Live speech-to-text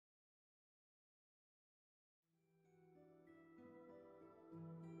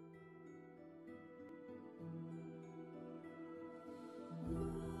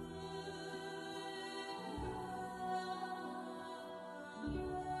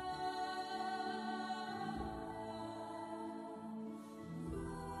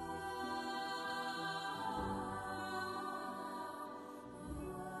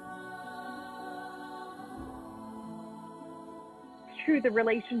true. The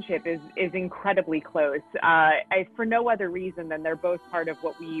relationship is incredibly close, for no other reason than they're both part of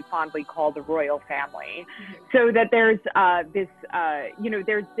what we fondly call the royal family. So that there's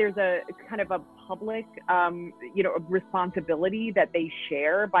there's a kind of a public, responsibility that they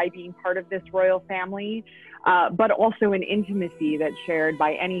share by being part of this royal family, but also an intimacy that's shared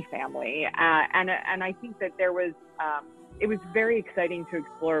by any family. And I think that it was very exciting to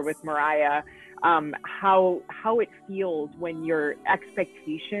explore with Mariah how it feels when your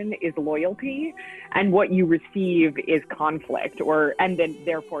expectation is loyalty and what you receive is conflict, and then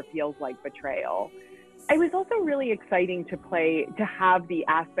therefore feels like betrayal. It was also really exciting to have the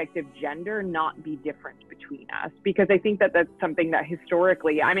aspect of gender not be different between us, because I think that that's something that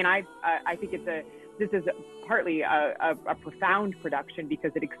historically, I think this is partly a profound production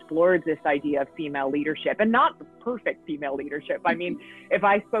because it explores this idea of female leadership, and not the perfect female leadership. I mean, if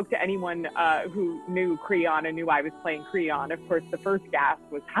I spoke to anyone who knew Creon and knew I was playing Creon, of course, the first gasp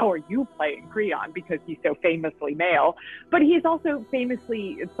was, how are you playing Creon? Because he's so famously male, but he's also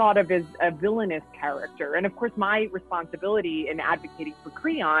famously thought of as a villainous character. And of course, my responsibility in advocating for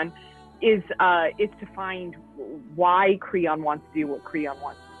Creon is to find why Creon wants to do what Creon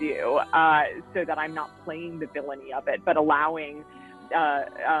wants to do, so that I'm not playing the villainy of it, but allowing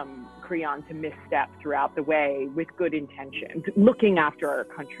Creon to misstep throughout the way with good intentions, looking after our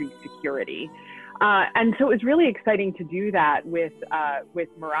country's security. And so it was really exciting to do that with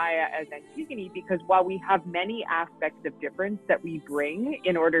Mariah as Antigone, because while we have many aspects of difference that we bring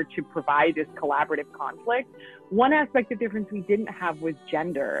in order to provide this collaborative conflict, one aspect of difference we didn't have was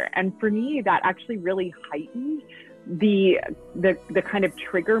gender. And for me, that actually really heightened the kind of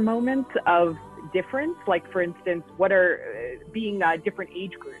trigger moments of difference. Like, for instance, what are being different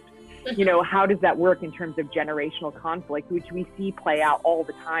age groups? How does that work in terms of generational conflict, which we see play out all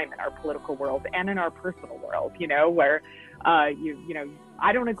the time in our political world and in our personal world, where,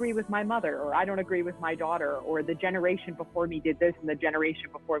 I don't agree with my mother, or I don't agree with my daughter, or the generation before me did this and the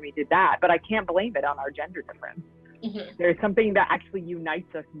generation before me did that, but I can't blame it on our gender difference. There's something that actually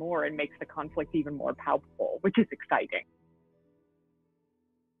unites us more and makes the conflict even more palpable, which is exciting.